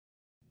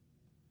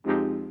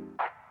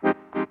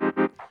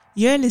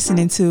You're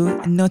listening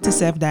to Note to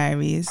Self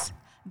Diaries,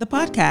 the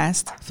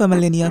podcast for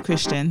millennial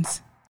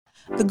Christians.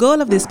 The goal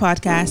of this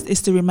podcast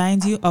is to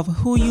remind you of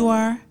who you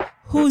are,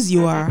 whose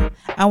you are,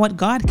 and what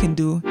God can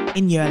do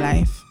in your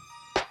life.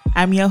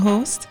 I'm your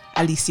host,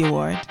 Alicia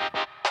Ward.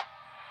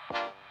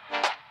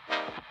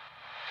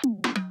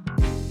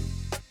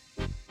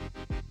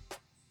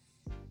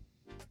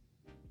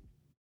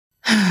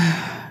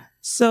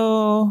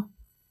 So,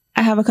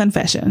 I have a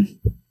confession.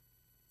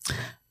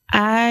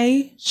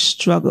 I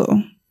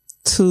struggle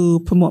to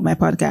promote my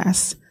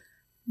podcast.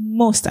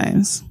 Most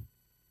times,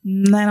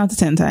 9 out of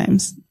 10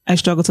 times, I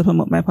struggle to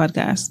promote my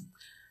podcast.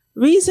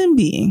 Reason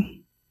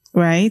being,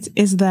 right,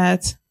 is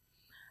that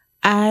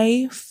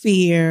I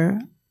fear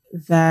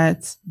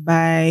that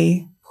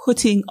by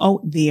putting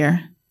out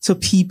there to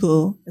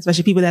people,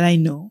 especially people that I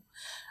know,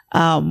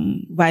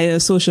 via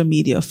social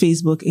media,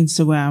 Facebook,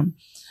 Instagram,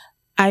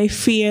 I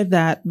fear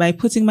that by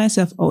putting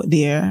myself out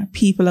there,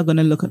 people are going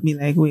to look at me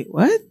like, wait,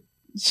 what?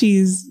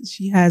 She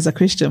has a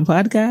Christian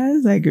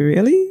podcast? Like,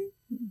 really?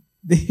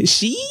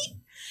 She?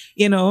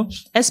 You know,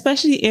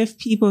 especially if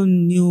people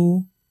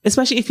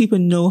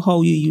know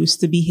how you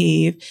used to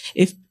behave,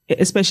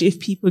 especially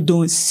if people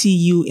don't see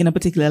you in a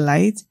particular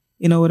light,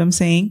 you know what I'm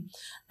saying?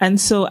 And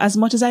so as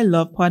much as I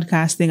love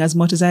podcasting, as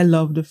much as I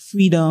love the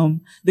freedom,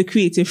 the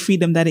creative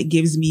freedom that it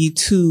gives me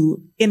to,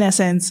 in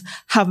essence,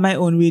 have my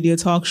own radio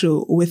talk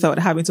show without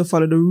having to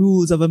follow the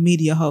rules of a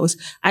media house,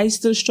 I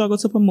still struggle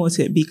to promote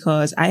it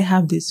because I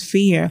have this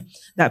fear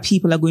that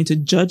people are going to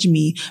judge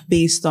me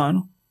based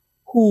on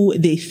who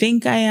they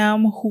think I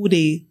am, who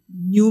they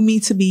knew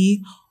me to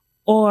be,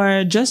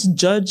 or just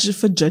judge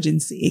for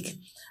judging's sake.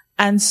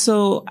 And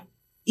so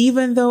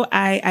even though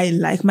I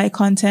like my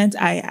content,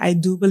 I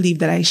do believe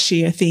that I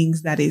share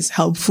things that is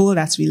helpful,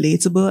 that's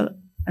relatable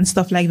and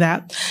stuff like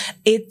that.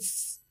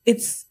 It's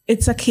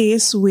a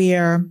case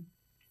where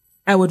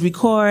I would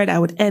record, I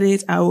would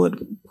edit, I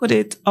would put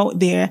it out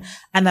there,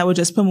 and I would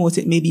just promote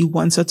it maybe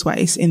once or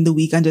twice in the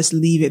week and just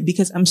leave it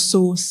because I'm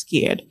so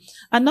scared.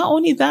 And not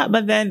only that,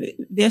 but then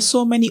there's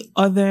so many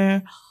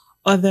other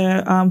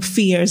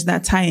fears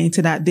that tie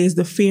into that. There's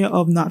the fear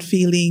of not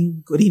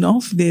feeling good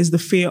enough. There's the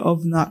fear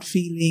of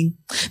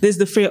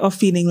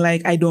feeling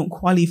like I don't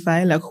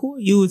qualify. Like, who are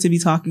you to be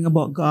talking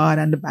about God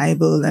and the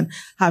Bible and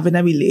having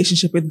a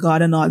relationship with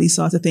God and all these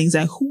sorts of things?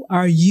 Like, who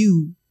are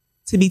you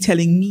to be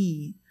telling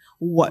me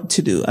what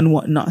to do and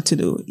what not to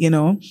do, you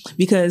know?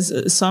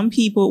 Because some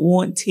people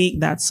won't take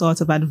that sort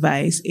of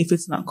advice if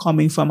it's not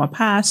coming from a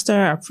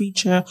pastor, a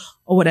preacher,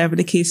 or whatever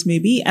the case may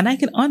be. And I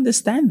can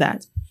understand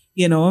that.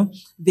 You know,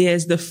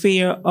 there's the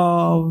fear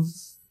of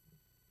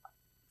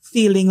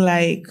feeling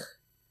like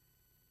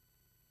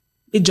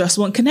it just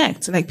won't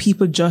connect, like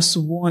people just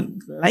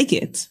won't like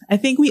it. I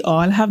think we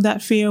all have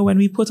that fear when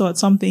we put out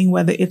something,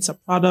 whether it's a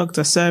product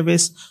or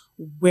service,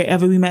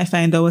 wherever we might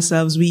find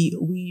ourselves, we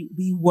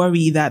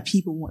worry that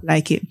people won't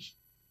like it.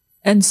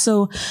 And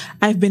so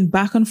I've been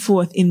back and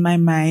forth in my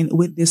mind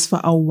with this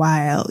for a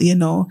while, you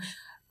know.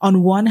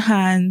 On one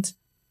hand,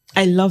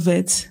 I love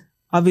it.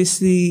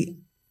 Obviously,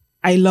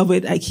 I love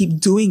it. I keep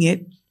doing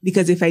it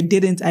because if I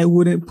didn't, I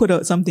wouldn't put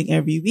out something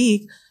every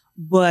week.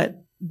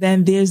 But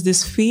then there's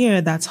this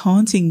fear that's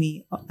haunting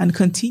me and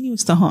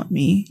continues to haunt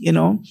me, you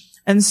know?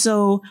 And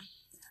so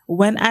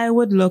when I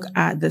would look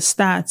at the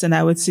stats and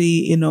I would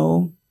see, you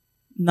know,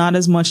 not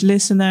as much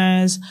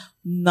listeners,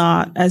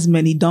 not as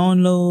many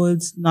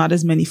downloads, not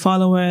as many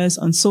followers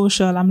on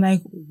social, I'm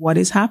like, what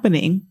is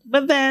happening?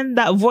 But then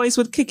that voice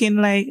would kick in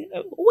like,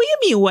 what do you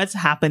mean what's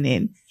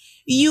happening?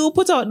 You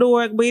put out the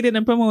work, but you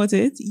didn't promote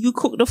it. You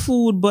cooked the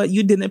food, but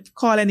you didn't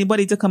call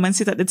anybody to come and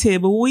sit at the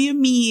table. What do you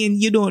mean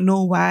you don't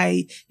know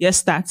why your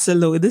stats are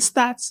low? The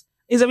stats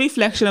is a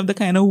reflection of the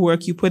kind of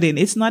work you put in.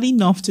 It's not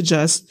enough to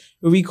just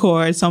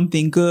record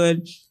something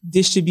good,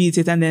 distribute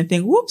it, and then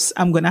think, whoops,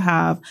 I'm going to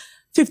have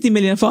 50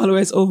 million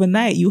followers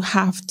overnight. You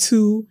have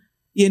to,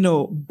 you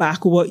know,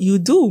 back what you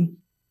do.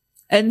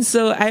 And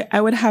so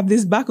I would have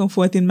this back and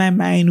forth in my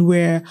mind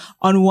where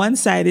on one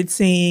side it's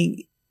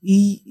saying,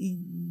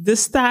 the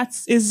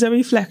stats is a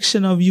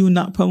reflection of you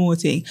not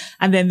promoting.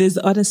 And then there's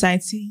the other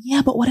side saying,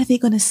 yeah, but what are they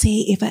going to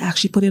say if I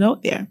actually put it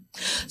out there?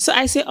 So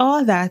I say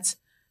all that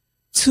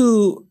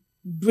to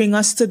bring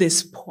us to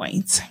this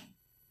point.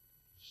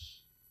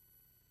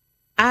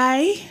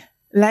 I,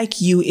 like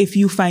you, if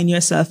you find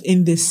yourself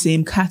in this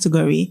same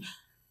category,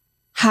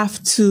 we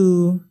have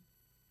to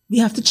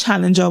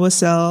challenge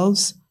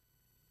ourselves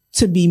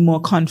to be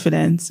more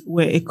confident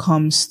where it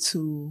comes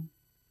to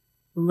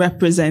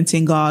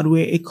representing God,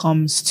 where it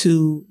comes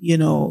to, you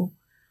know,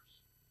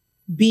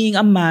 being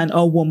a man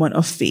or woman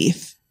of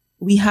faith.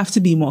 We have to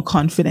be more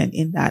confident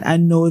in that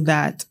and know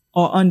that,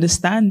 or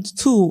understand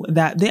too,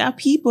 that there are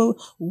people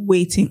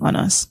waiting on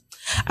us.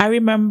 I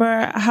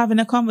remember having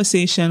a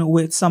conversation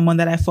with someone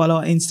that I follow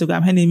on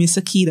Instagram. Her name is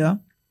Sakita.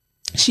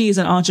 She is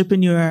an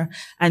entrepreneur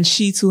and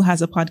she too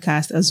has a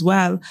podcast as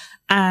well.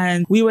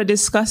 And we were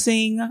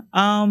discussing,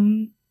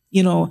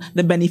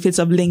 the benefits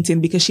of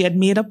LinkedIn because she had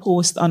made a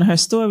post on her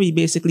story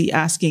basically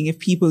asking if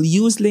people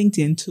use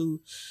LinkedIn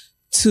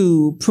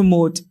to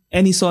promote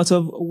any sort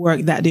of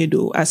work that they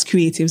do as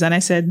creatives. And I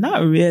said,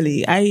 not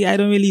really. I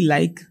don't really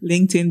like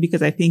LinkedIn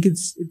because I think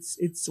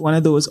it's one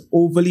of those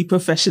overly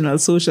professional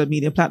social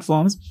media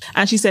platforms.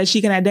 And she said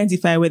she can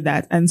identify with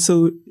that. And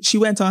so she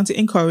went on to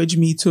encourage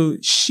me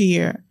to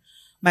share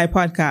my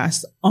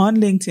podcast on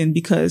LinkedIn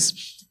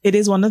because it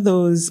is one of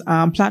those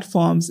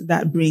platforms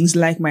that brings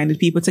like-minded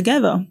people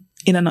together,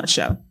 in a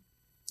nutshell.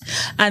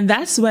 And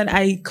that's when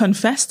I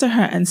confessed to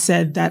her and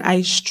said that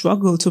I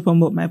struggle to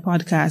promote my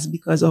podcast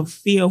because of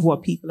fear of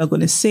what people are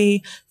going to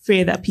say,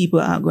 fear that people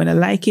aren't going to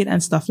like it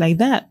and stuff like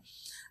that.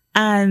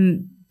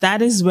 And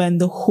that is when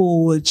the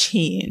whole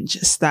change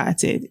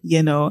started.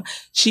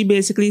 She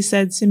basically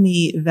said to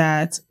me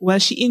that, well,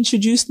 she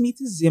introduced me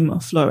to Zim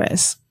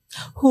Flores,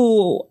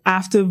 who,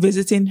 after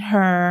visiting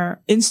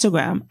her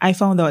Instagram, I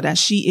found out that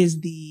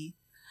she's the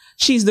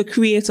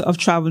creator of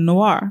Travel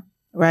Noir.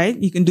 Right?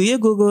 You can do your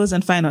Googles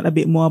and find out a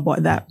bit more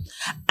about that.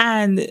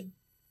 And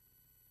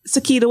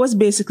Sakita was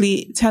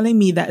basically telling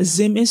me that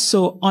Zim is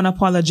so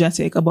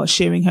unapologetic about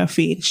sharing her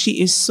faith.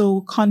 She is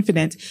so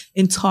confident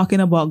in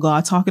talking about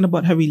God, talking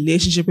about her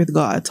relationship with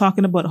God,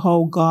 talking about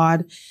how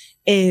God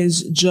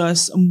is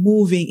just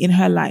moving in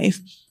her life.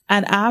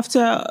 And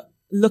after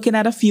looking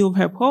at a few of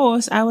her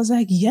posts, I was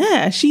like,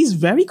 yeah, she's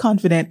very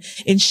confident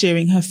in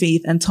sharing her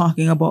faith and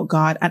talking about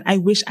God. And I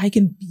wish I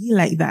can be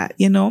like that,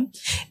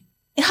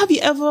 Have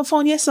you ever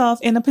found yourself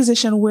in a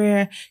position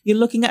where you're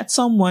looking at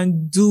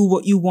someone do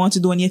what you want to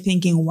do and you're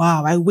thinking,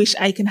 wow, I wish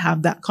I can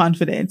have that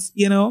confidence,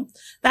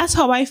 That's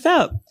how I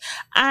felt.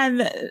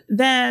 And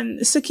then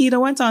Sakita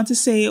went on to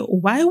say,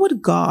 why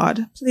would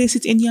God place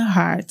it in your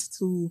heart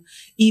to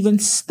even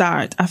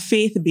start a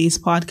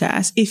faith-based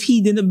podcast if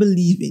he didn't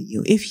believe in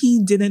you, if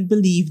he didn't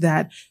believe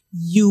that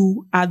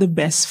you are the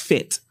best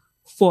fit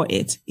for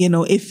it?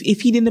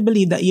 If he didn't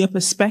believe that your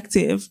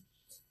perspective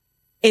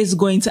is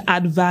going to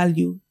add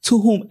value to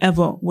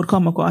whomever would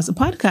come across the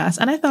podcast.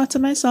 And I thought to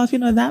myself,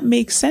 that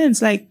makes sense.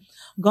 Like,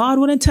 God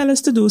wouldn't tell us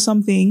to do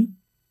something.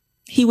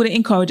 He wouldn't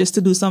encourage us to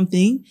do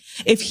something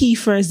if he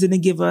first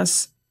didn't give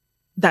us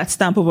that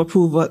stamp of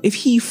approval, if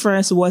he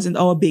first wasn't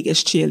our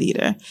biggest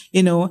cheerleader.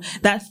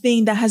 That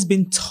thing that has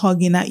been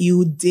tugging at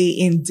you day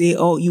in, day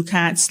out. You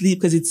can't sleep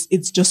because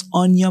it's just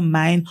on your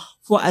mind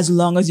for as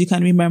long as you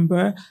can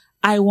remember.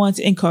 I want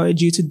to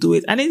encourage you to do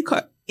it. And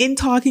in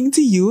talking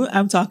to you,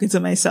 I'm talking to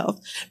myself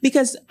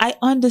because I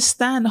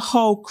understand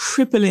how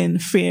crippling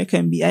fear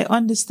can be. I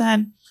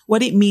understand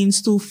what it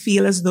means to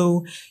feel as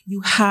though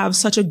you have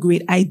such a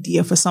great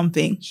idea for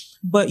something,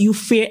 but you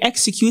fear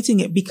executing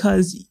it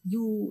because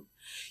you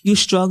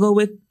struggle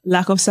with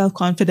lack of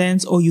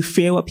self-confidence or you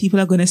fear what people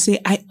are going to say.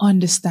 I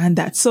understand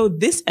that. So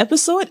this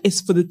episode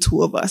is for the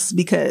two of us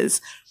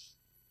because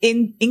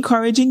in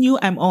encouraging you,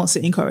 I'm also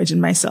encouraging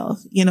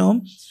myself,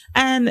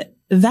 and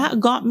that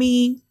got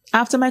me.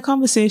 After my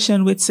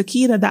conversation with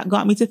Sakita, that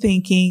got me to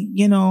thinking,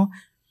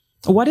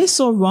 what is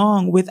so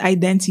wrong with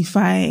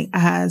identifying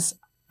as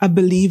a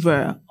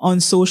believer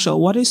on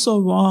social? What is so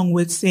wrong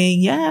with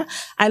saying, yeah,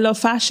 I love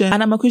fashion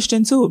and I'm a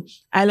Christian too.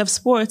 I love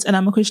sports and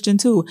I'm a Christian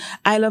too.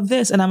 I love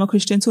this and I'm a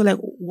Christian too. Like,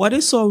 what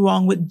is so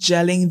wrong with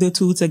gelling the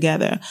two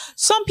together?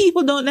 Some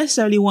people don't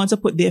necessarily want to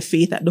put their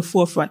faith at the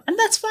forefront, and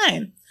that's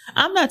fine.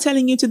 I'm not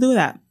telling you to do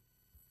that.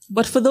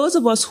 But for those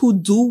of us who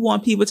do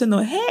want people to know,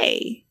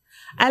 hey,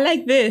 I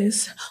like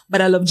this,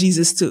 but I love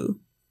Jesus too.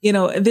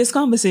 This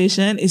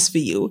conversation is for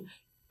you.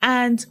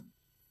 And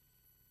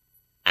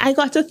I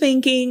got to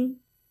thinking,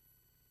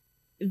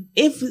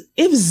 if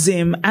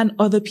Zim and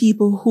other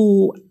people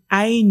who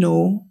I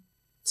know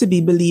to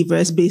be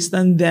believers based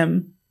on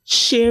them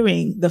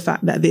sharing the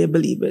fact that they're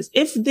believers,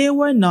 if they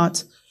were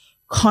not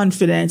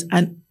confident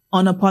and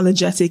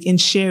unapologetic in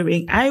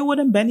sharing, I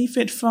wouldn't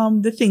benefit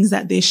from the things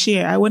that they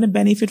share. I wouldn't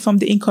benefit from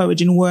the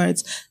encouraging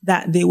words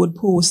that they would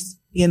post,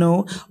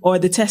 or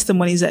the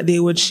testimonies that they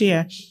would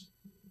share.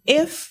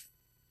 If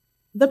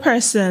the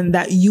person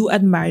that you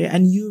admire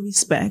and you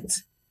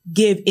respect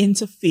gave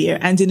into fear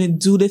and didn't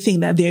do the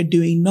thing that they're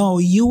doing, no,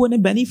 you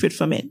wouldn't benefit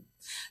from it.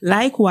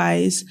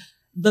 Likewise,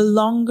 the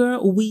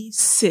longer we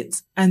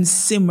sit and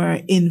simmer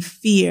in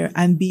fear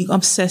and being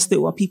obsessed with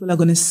what people are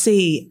going to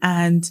say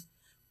and,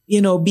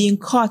 being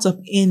caught up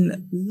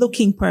in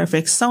looking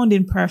perfect,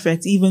 sounding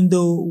perfect, even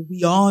though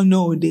we all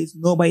know there's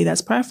nobody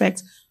that's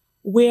perfect,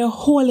 we're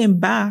holding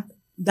back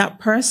that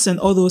person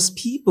or those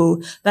people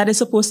that is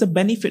supposed to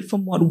benefit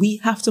from what we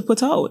have to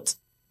put out.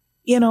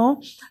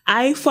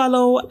 I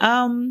follow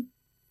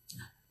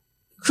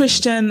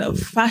Christian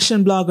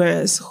fashion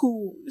bloggers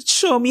who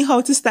show me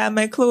how to style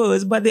my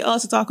clothes, but they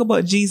also talk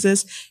about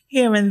Jesus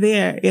here and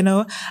there, and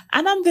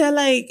I'm there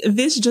like,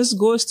 this just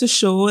goes to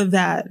show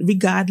that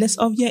regardless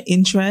of your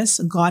interests,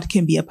 God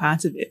can be a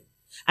part of it.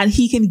 And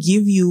he can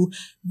give you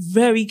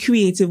very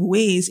creative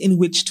ways in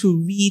which to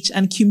reach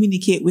and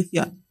communicate with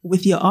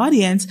your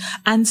audience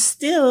and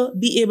still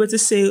be able to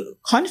say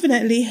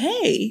confidently,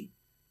 hey,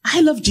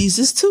 I love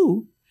Jesus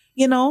too.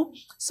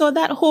 So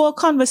that whole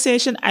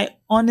conversation, I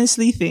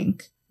honestly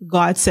think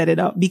God set it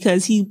up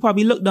because he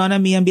probably looked down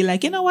at me and be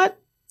like, you know what?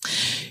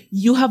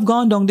 You have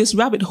gone down this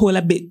rabbit hole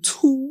a bit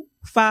too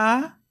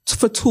far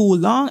for too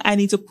long. I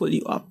need to pull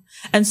you up.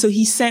 And so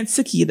he sent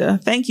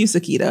Sakita, thank you,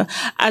 Sakita,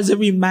 as a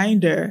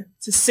reminder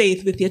to say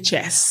it with your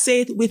chest.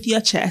 Say it with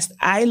your chest.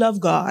 I love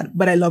God,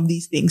 but I love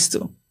these things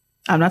too.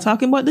 I'm not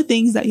talking about the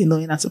things that you know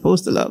you're not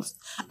supposed to love.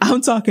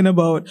 I'm talking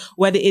about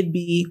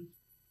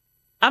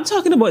I'm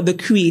talking about the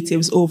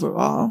creatives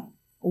overall.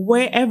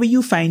 Wherever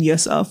you find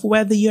yourself,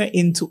 whether you're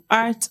into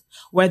art,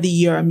 whether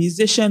you're a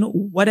musician,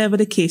 whatever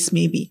the case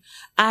may be,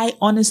 I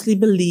honestly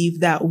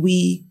believe that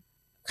we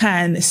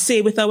can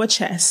say with our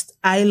chest,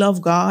 I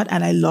love God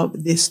and I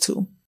love this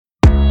too.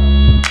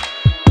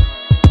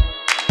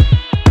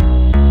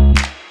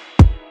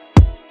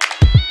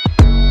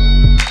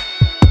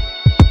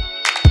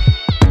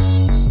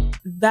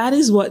 That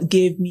is what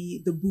gave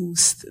me the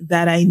boost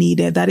that I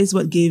needed. That is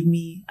what gave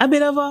me a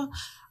bit of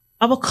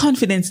a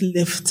confidence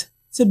lift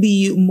to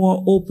be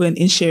more open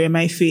in sharing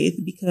my faith,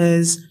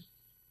 because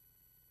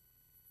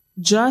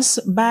just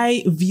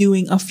by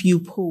viewing a few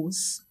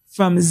posts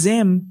from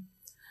Zim,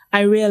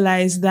 I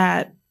realized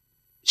that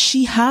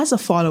she has a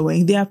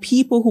following. There are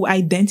people who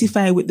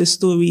identify with the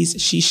stories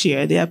she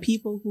shared. There are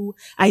people who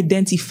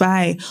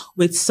identify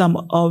with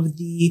some of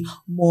the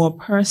more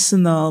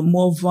personal,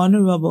 more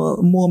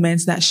vulnerable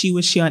moments that she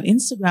would share on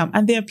Instagram.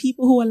 And there are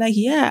people who are like,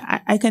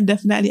 yeah, I can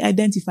definitely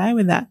identify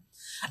with that.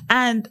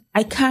 And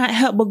I can't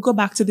help but go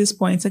back to this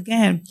point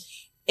again.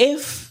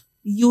 If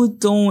you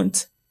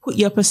don't put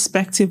your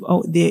perspective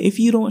out there, if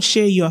you don't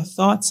share your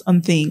thoughts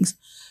on things,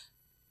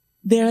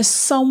 there's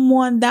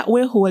someone that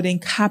we're holding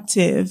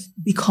captive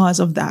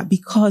because of that,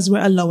 because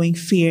we're allowing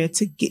fear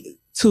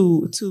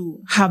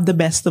to have the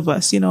best of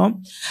us, you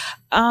know.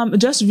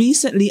 Just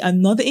recently,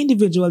 another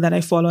individual that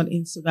I follow on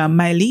Instagram,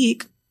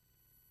 Myleek,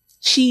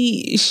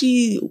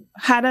 she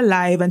had a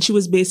live and she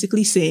was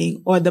basically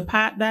saying, or the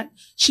part that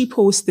she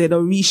posted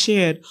or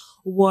reshared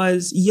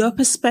was, your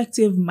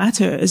perspective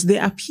matters.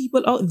 There are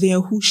people out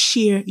there who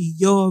share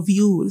your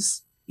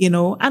views, you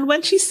know. And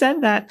when she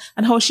said that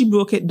and how she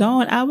broke it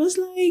down, I was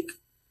like,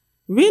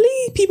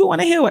 really? People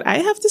want to hear what I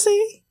have to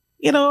say?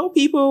 You know,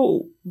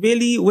 people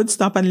really would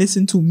stop and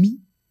listen to me.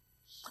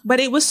 But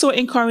it was so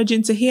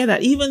encouraging to hear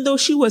that, even though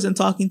she wasn't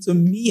talking to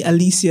me,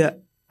 Alicia,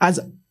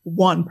 as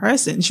one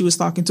person, she was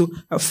talking to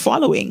her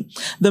following.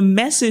 The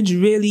message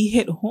really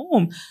hit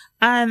home.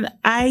 And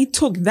I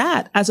took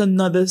that as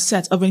another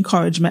set of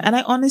encouragement. And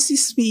I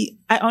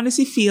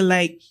honestly feel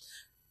like,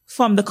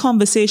 from the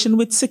conversation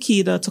with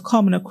Sakita to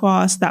coming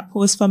across that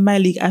post from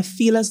Myleek, I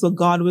feel as though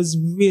God was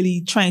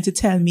really trying to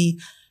tell me,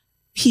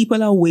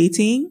 people are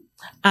waiting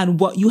and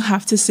what you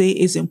have to say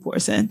is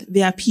important.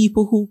 There are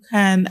people who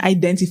can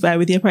identify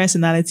with your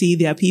personality.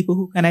 There are people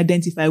who can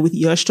identify with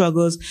your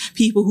struggles,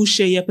 people who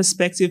share your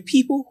perspective,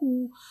 people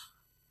who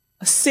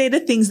say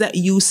the things that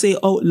you say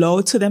out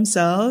loud to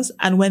themselves.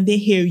 And when they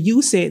hear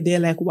you say it, they're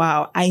like,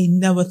 wow, I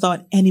never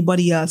thought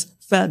anybody else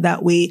felt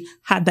that way,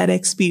 had that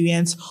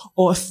experience,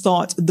 or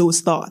thought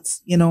those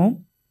thoughts, you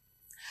know?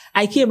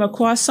 I came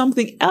across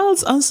something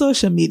else on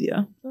social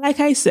media.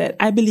 Like I said,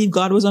 I believe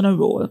God was on a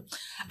roll.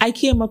 I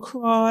came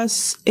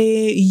across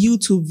a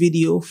YouTube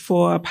video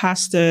for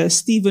Pastor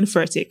Stephen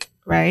Furtick,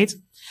 right?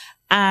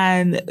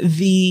 And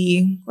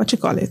the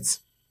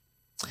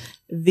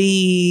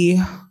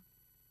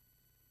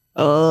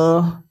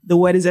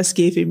word is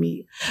escaping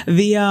me.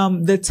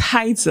 The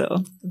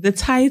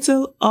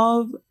title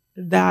of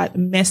that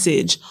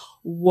message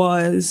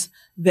was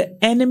 "The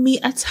Enemy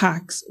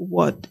Attacks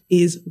What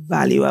is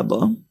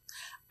Valuable."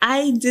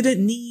 I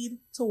didn't need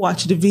to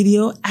watch the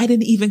video. I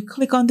didn't even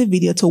click on the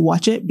video to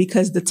watch it,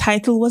 because the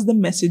title was the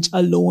message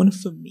alone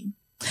for me.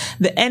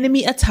 The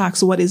enemy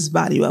attacks what is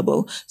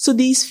valuable. So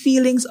these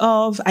feelings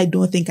of, I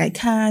don't think I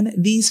can,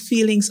 these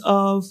feelings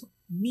of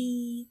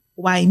me,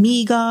 why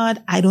me,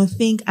 God? I don't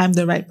think I'm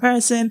the right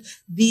person.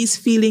 These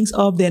feelings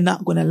of, they're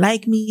not going to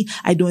like me.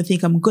 I don't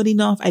think I'm good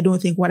enough. I don't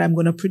think what I'm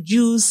going to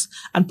produce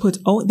and put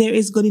out there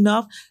is good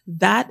enough.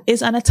 That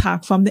is an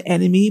attack from the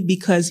enemy,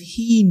 because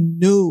he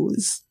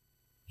knows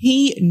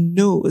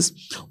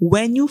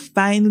when you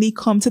finally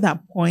come to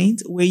that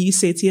point where you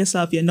say to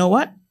yourself, you know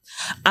what?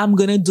 I'm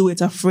going to do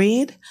it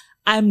afraid.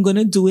 I'm going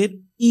to do it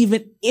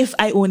even if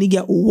I only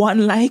get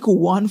one like,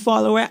 one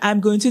follower. I'm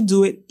going to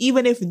do it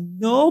even if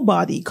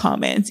nobody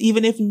comments,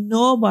 even if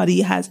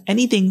nobody has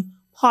anything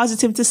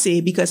positive to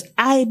say, because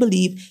I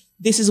believe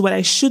this is what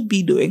I should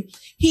be doing.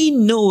 He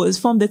knows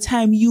from the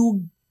time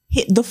you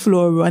hit the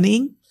floor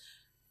running,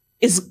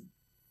 it's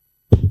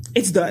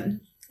done.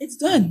 It's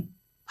done.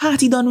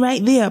 Party done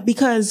right there.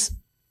 Because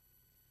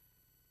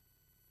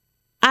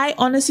I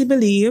honestly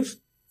believe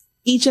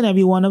each and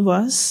every one of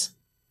us,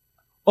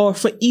 or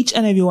for each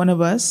and every one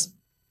of us,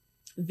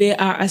 there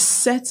are a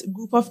set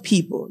group of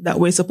people that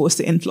we're supposed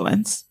to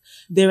influence.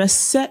 There are a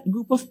set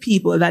group of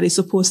people that is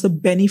supposed to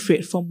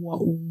benefit from what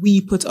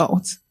we put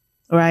out,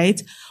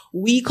 right?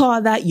 We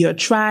call that your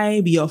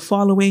tribe, your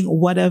following,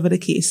 whatever the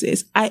case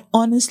is. I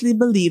honestly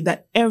believe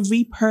that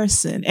every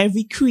person,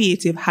 every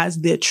creative has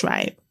their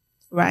tribe,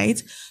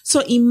 right?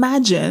 So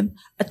imagine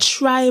a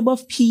tribe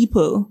of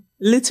people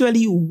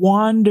literally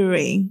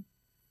wandering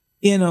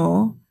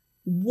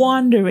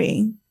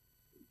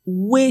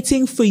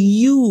waiting for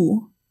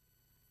you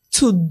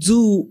to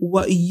do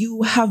what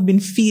you have been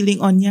feeling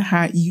on your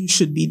heart you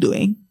should be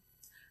doing.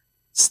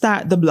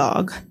 Start the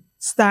blog,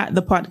 start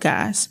the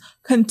podcast,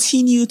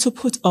 continue to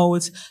put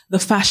out the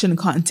fashion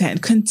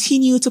content,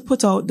 continue to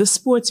put out the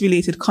sports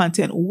related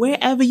content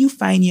wherever you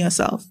find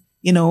yourself,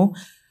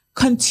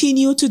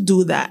 continue to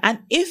do that. And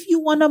if you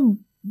want to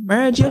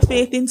merge your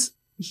faith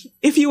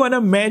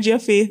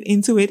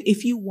into it,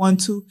 if you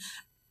want to,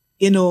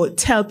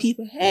 tell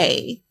people,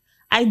 hey,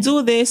 I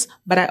do this,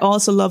 but I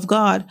also love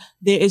God.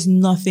 There is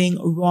nothing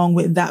wrong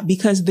with that,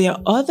 because there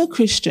are other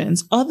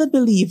Christians, other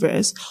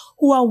believers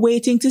who are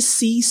waiting to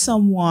see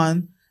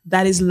someone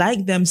that is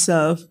like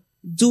themselves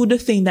do the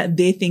thing that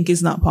they think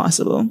is not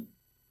possible.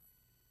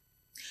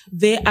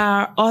 There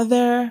are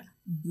other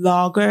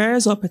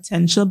bloggers or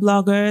potential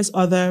bloggers,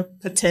 other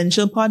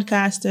potential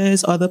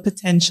podcasters, other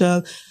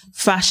potential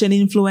fashion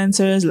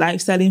influencers,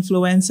 lifestyle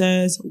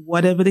influencers,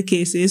 whatever the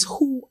case is,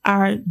 who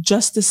are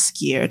just as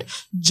scared,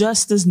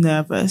 just as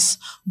nervous.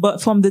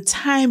 But from the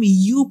time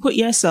you put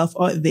yourself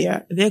out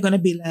there, they're going to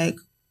be like,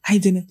 I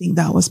didn't think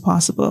that was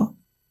possible.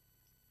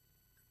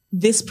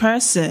 This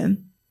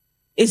person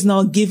is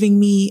now giving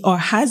me, or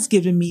has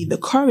given me, the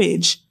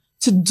courage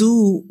to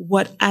do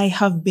what I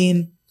have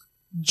been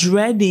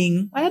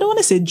dreading. I don't want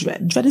to say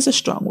dread. Dread is a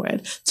strong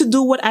word. To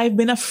do what I've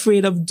been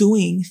afraid of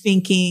doing,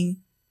 thinking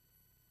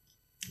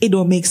it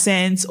don't make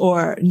sense,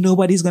 or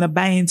nobody's going to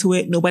buy into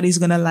it. Nobody's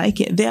going to like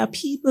it. There are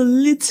people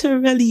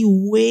literally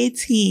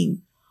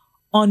waiting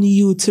on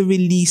you to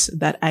release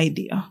that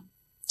idea,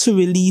 to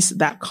release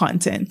that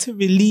content, to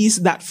release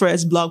that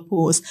first blog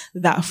post,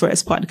 that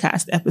first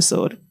podcast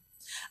episode.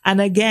 And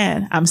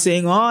again, I'm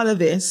saying all of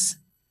this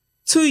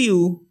to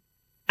you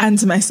and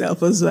to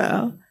myself as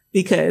well,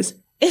 because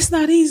it's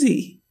not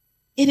easy.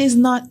 It is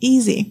not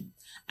easy.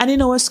 And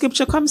a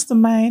scripture comes to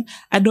mind.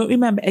 I don't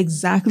remember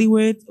exactly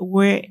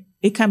where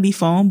it can be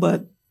found,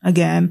 but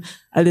again,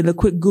 a little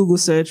quick Google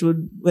search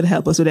would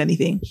help us with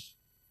anything.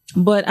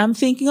 But I'm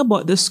thinking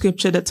about the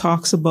scripture that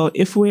talks about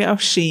if we're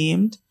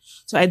ashamed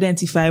to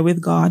identify with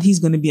God, he's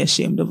going to be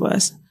ashamed of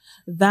us.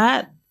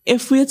 That,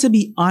 if we're to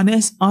be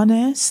honest,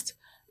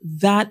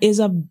 that is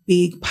a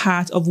big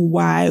part of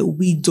why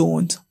we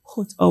don't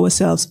put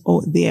ourselves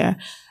out there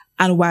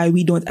and why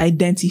we don't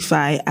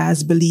identify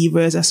as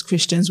believers, as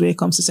Christians when it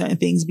comes to certain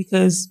things,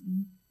 because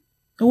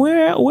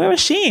we're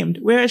ashamed.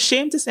 We're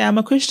ashamed to say I'm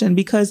a Christian,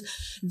 because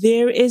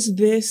there is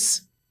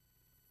this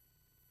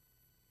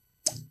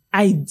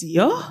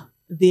idea,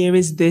 there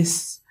is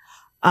this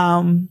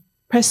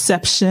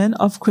perception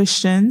of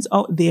Christians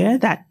out there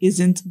that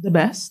isn't the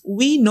best.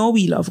 We know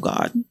we love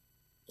God.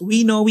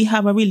 We know we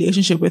have a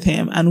relationship with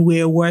him, and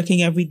we're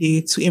working every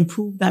day to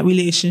improve that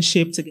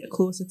relationship, to get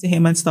closer to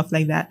him and stuff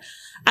like that.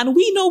 And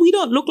we know we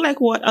don't look like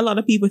what a lot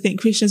of people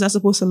think Christians are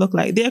supposed to look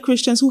like. There are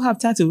Christians who have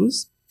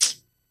tattoos.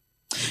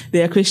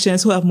 There are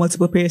Christians who have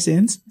multiple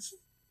piercings.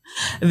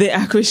 There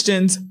are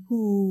Christians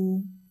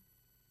who,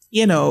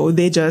 they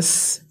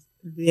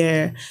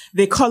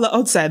color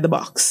outside the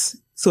box,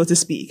 so to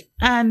speak.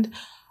 And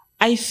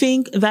I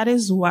think that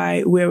is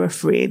why we're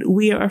afraid.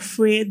 We are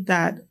afraid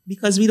that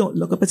because we don't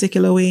look a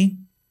particular way,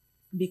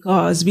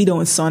 because we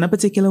don't sound a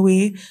particular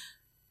way,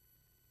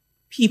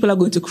 people are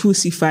going to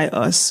crucify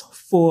us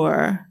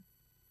for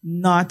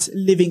not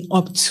living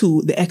up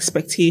to the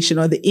expectation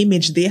or the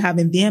image they have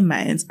in their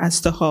minds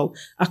as to how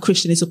a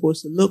Christian is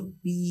supposed to look,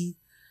 be,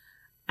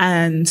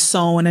 and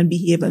sound and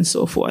behave and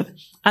so forth.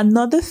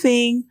 Another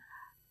thing,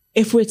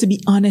 if we're to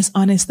be honest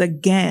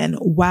again,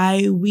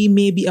 why we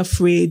may be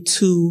afraid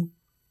to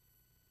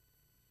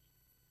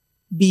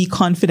be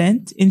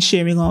confident in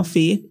sharing our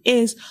faith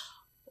is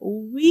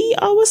we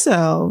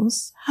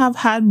ourselves have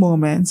had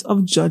moments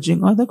of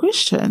judging other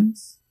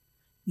Christians.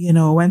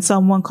 When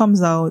someone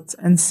comes out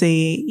and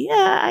say,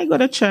 yeah, I go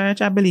to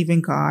church, I believe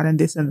in God and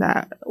this and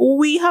that.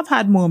 We have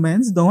had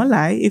moments, don't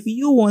lie. If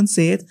you won't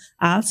say it,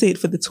 I'll say it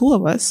for the two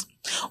of us.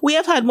 We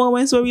have had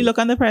moments where we look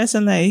on the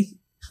person like,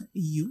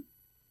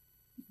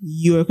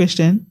 you're a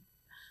Christian?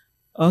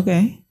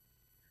 Okay.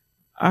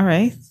 All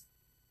right.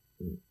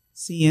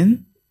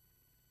 Seeing.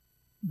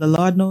 The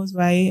Lord knows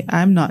why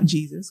I'm not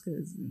Jesus,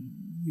 because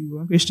you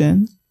are a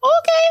Christian.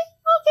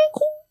 Okay,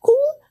 cool.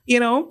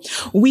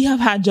 We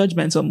have had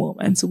judgmental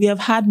moments. We have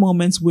had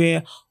moments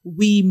where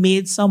we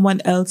made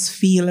someone else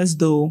feel as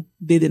though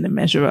they didn't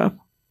measure up.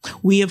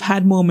 We have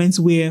had moments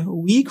where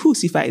we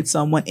crucified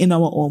someone in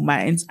our own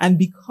minds. And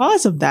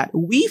because of that,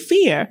 we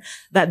fear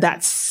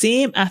that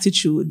same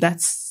attitude, that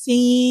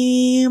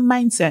same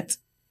mindset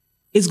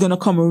is going to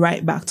come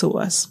right back to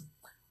us.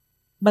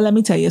 But let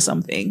me tell you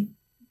something.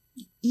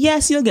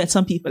 Yes, you'll get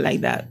some people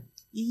like that.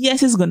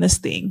 Yes, it's going to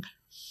sting.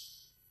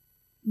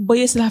 But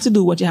you still have to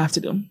do what you have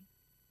to do.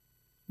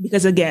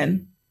 Because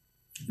again,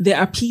 there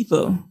are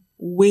people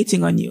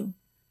waiting on you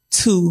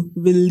to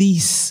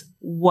release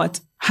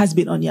what has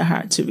been on your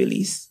heart to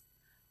release.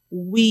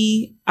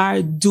 We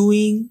are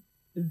doing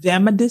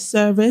them a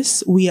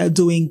disservice. We are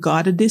doing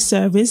God a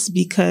disservice,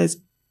 because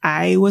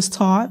I was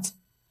taught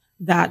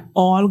that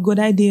all good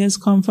ideas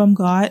come from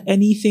God.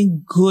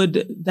 Anything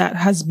good that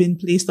has been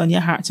placed on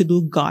your heart to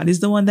do, God is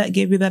the one that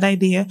gave you that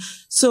idea.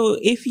 So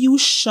if you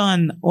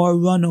shun or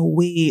run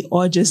away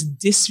or just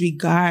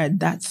disregard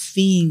that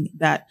thing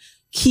that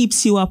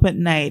keeps you up at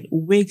night,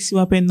 wakes you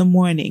up in the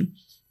morning,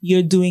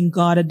 you're doing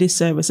God a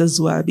disservice as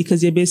well,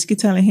 because you're basically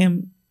telling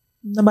him,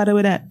 no matter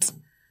with that,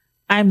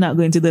 I'm not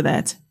going to do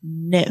that.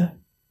 No.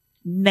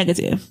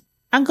 Negative.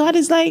 And God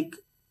is like,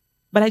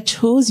 but I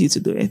chose you to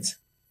do it.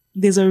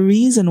 There's a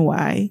reason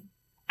why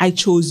I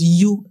chose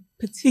you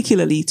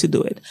particularly to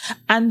do it.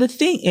 And the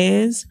thing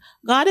is,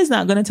 God is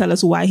not going to tell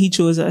us why he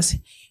chose us.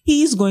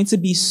 He's going to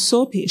be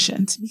so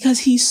patient, because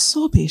he's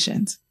so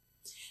patient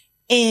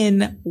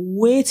in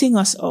waiting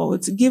us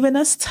out, giving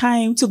us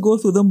time to go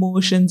through the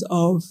motions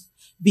of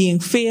being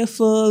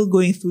fearful,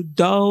 going through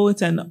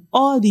doubt and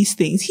all these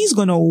things. He's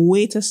going to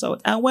wait us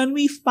out. And when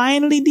we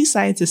finally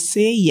decide to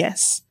say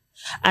yes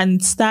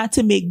and start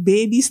to make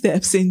baby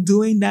steps in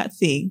doing that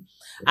thing,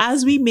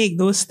 as we make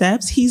those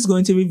steps, he's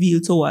going to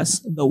reveal to us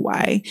the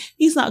why.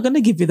 He's not going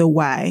to give you the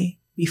why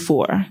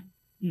before.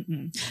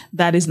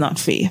 That is not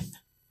faith.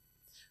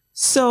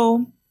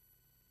 So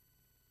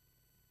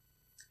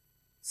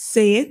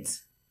say it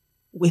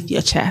with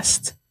your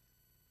chest.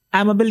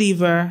 I'm a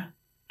believer.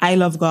 I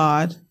love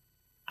God.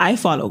 I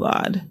follow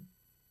God.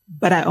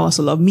 But I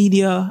also love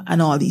media and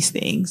all these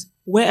things.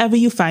 Wherever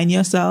you find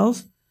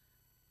yourself,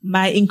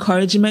 my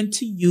encouragement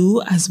to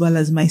you as well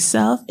as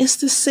myself is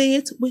to say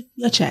it with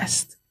your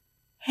chest.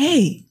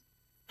 Hey,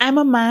 I'm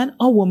a man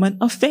or woman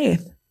of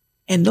faith.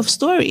 End of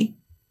story.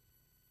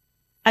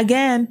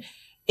 Again,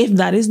 if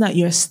that is not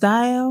your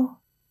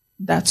style,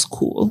 that's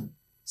cool.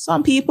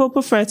 Some people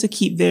prefer to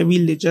keep their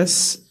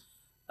religious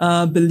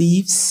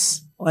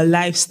beliefs or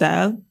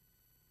lifestyle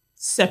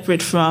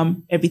separate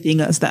from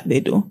everything else that they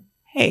do.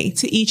 Hey,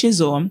 to each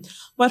his own.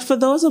 But for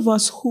those of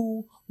us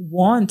who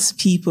want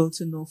people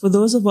to know, for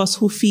those of us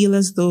who feel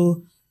as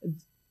though,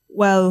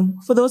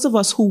 for those of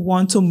us who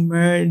want to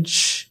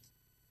merge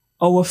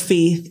our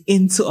faith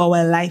into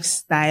our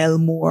lifestyle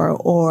more,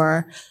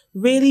 or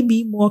really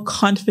be more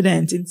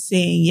confident in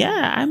saying,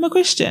 yeah, I'm a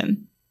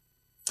Christian,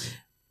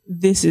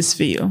 this is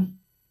for you.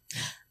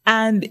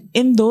 And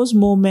in those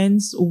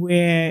moments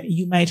where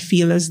you might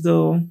feel as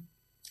though,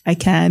 I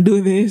can't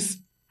do this,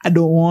 I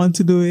don't want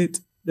to do it,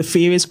 the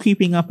fear is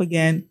creeping up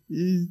again.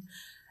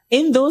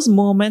 In those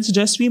moments,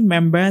 just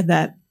remember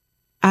that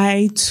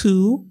I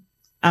too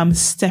am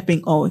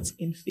stepping out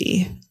in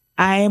faith.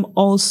 I am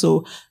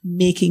also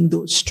making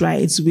those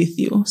strides with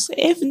you. So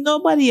if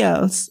nobody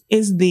else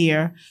is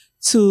there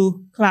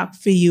to clap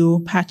for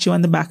you, pat you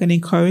on the back and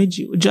encourage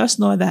you, just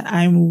know that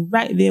I'm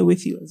right there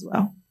with you as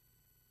well.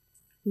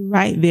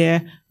 Right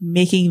there,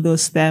 making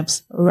those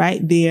steps,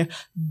 right there,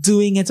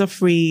 doing it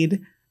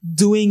afraid,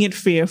 doing it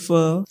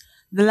fearful.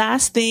 The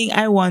last thing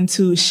I want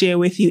to share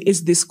with you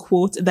is this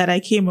quote that I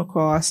came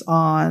across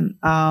on,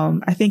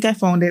 I think I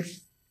found it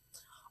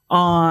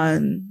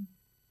on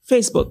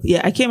Facebook.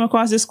 Yeah, I came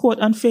across this quote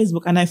on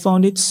Facebook and I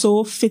found it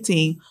so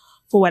fitting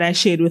for what I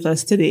shared with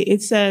us today.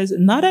 It says,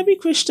 not every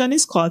Christian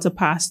is called to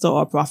pastor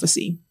or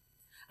prophecy,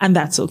 and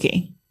that's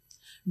okay.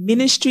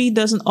 Ministry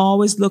doesn't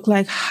always look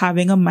like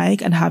having a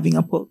mic and having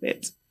a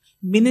pulpit.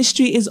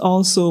 Ministry is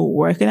also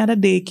working at a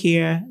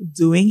daycare,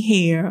 doing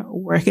hair,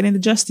 working in the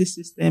justice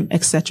system,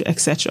 etc.,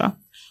 etc.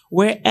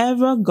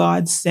 Wherever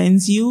God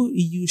sends you,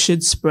 you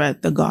should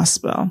spread the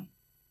gospel.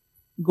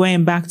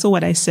 Going back to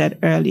what I said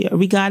earlier,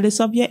 regardless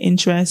of your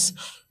interests,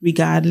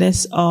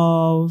 regardless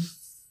of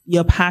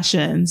your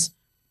passions,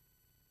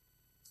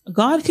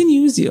 God can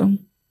use you.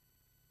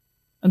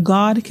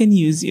 God can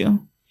use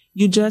you.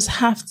 You just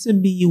have to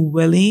be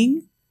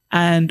willing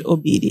and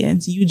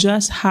obedient. You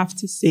just have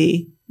to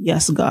say,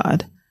 yes,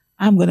 God,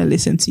 I'm going to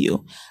listen to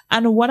you.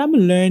 And what I'm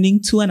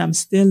learning too, and I'm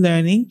still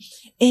learning,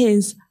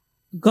 is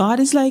God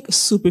is like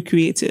super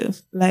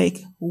creative,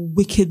 like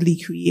wickedly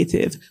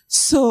creative.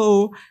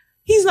 So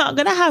he's not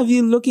going to have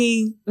you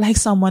looking like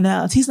someone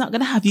else. He's not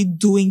going to have you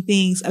doing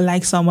things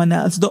like someone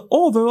else. The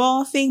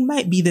overall thing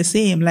might be the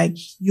same. Like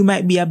you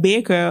might be a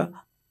baker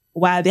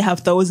while they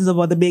have thousands of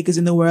other bakers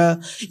in the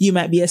world. You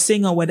might be a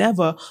singer,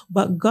 whatever.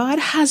 But God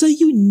has a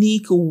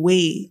unique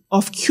way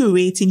of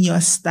curating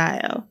your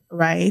style,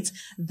 right?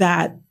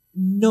 That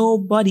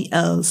nobody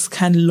else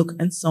can look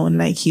and sound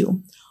like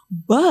you.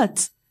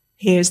 But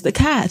here's the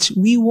catch.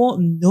 We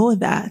won't know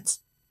that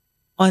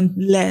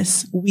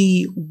unless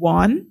we,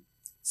 one,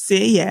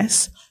 say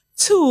yes,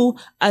 two,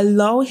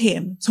 allow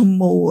him to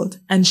mold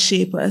and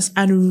shape us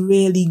and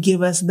really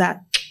give us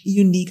that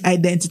unique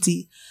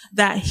identity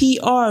that he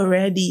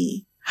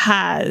already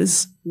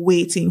has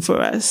waiting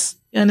for us.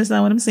 You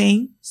understand what I'm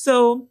saying?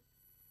 So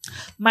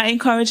my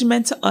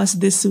encouragement to us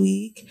this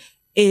week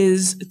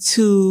is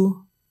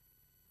to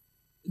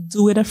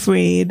do it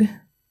afraid,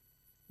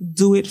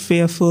 do it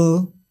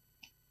fearful,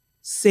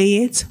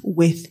 say it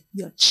with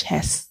your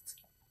chest.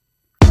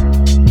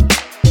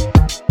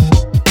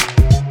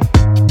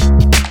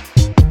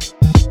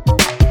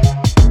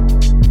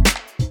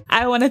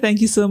 I want to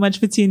thank you so much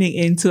for tuning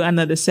in to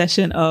another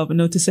session of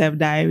Note to Self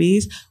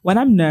Diaries. When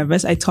I'm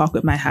nervous, I talk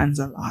with my hands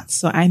a lot.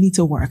 So I need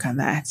to work on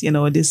that. You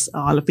know, this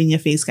all up in your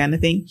face kind of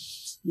thing.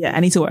 Yeah,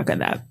 I need to work on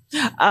that.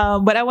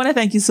 But I want to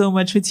thank you so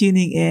much for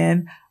tuning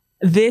in.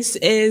 This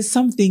is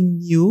something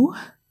new.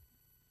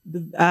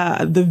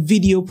 The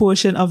video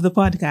portion of the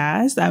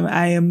podcast.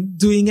 I am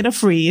doing it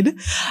afraid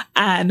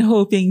and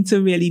hoping to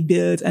really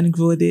build and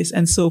grow this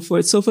and so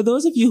forth. So for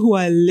those of you who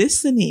are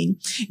listening,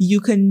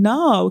 you can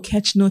now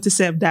catch Note to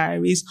Self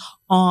Diaries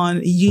on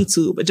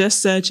YouTube.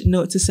 Just search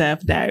Note to Self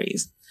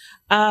Diaries.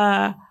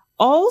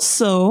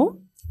 Also,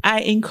 I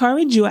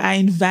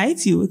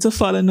invite you to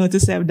follow Note to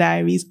Self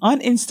Diaries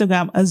on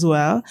Instagram as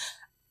well,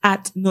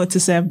 at Note to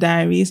Self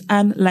Diaries,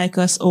 and like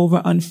us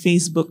over on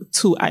Facebook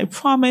too. I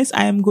promise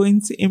I am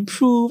going to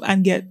improve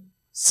and get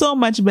so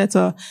much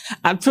better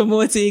at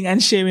promoting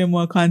and sharing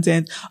more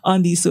content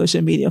on these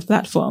social media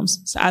platforms.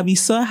 So I'll be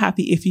so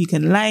happy if you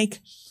can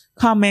like,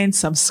 comment,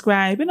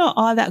 subscribe, you know,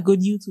 all that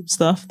good YouTube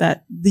stuff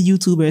that the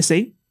YouTubers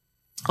say,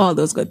 all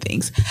those good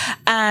things.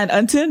 And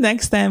until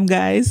next time,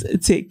 guys,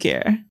 take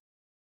care.